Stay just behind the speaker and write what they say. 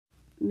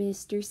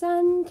Mr.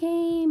 Sun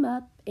came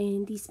up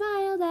and he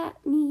smiled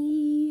at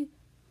me.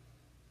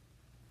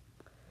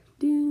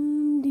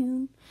 Doon,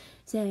 doon,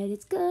 said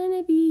it's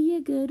gonna be a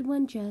good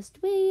one, just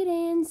wait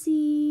and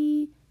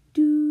see.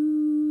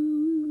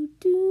 Doon,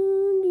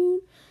 doon,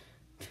 doon.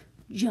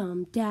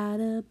 Jumped out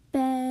of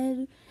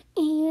bed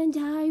and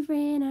I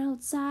ran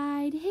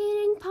outside,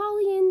 hitting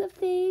Polly in the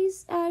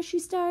face as she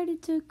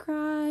started to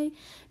cry.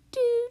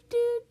 Do,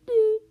 do,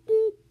 do,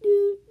 do,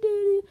 do,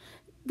 do,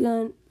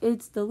 do.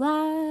 It's the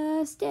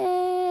last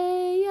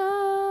day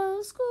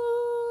of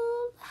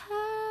school,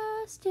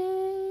 last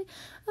day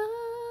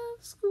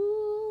of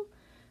school.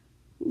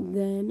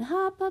 Then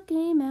Hop-Pop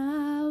came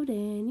out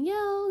and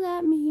yelled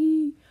at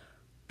me.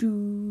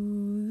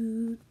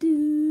 Do, do,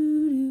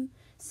 do.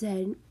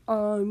 Said,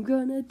 I'm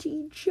gonna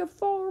teach you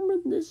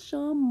farming this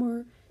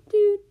summer.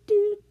 Do,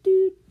 do,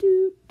 do,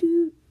 do,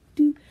 do,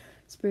 do.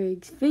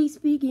 Sprig's face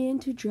began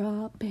to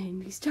drop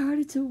and he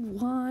started to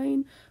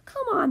whine.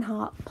 Come on,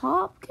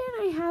 Hop-Pop, can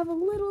I have a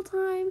little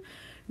time?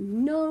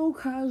 No,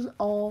 'cause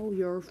all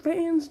your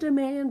fans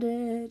demand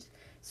it.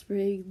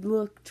 Sprig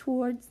looked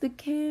towards the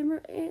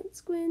camera and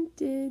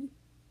squinted.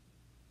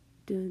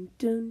 Dun,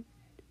 dun.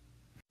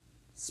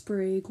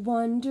 Sprig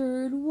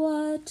wondered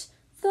what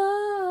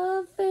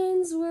the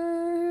fans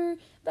were.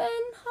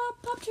 Then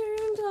Hop-Pop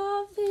turned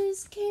off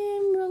his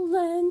camera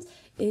lens.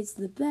 It's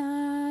the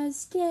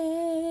last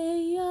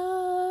day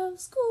of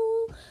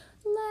school,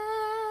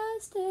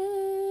 last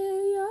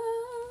day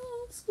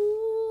of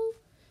school.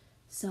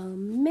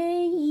 Some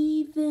may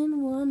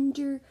even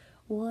wonder,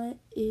 what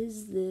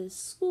is this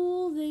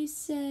school, they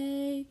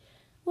say.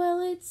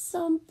 Well, it's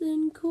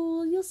something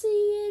cool, you'll see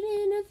it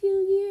in a few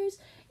years.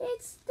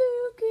 It's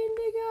through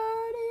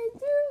kindergarten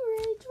through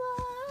grade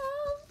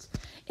 12.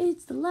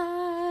 It's the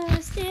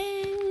last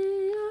day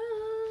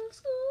of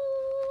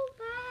school,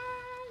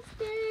 last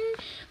day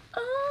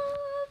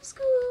of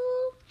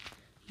school.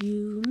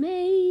 You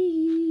may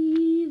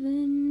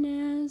even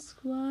ask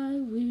why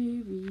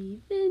we're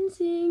even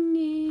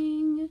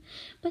singing,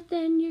 but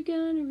then you're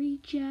gonna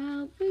reach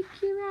out,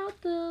 figure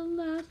out the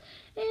laughs,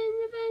 and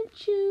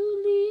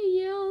eventually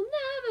you'll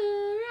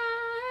never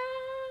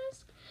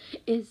ask.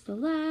 It's the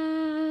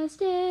last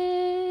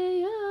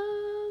day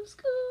of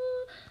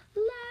school,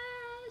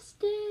 last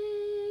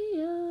day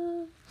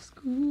of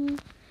school.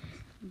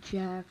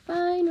 Jack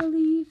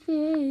finally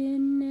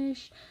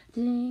finished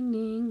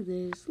singing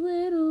this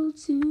little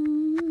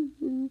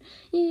tune,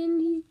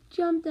 and he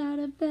jumped out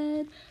of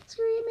bed,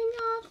 screaming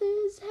off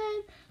his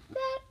head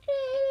that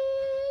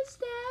it's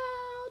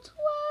now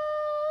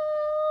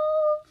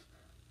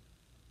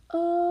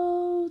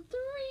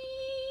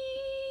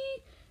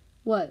 12:03.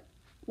 What?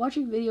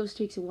 Watching videos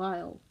takes a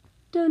while.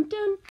 Dun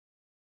dun.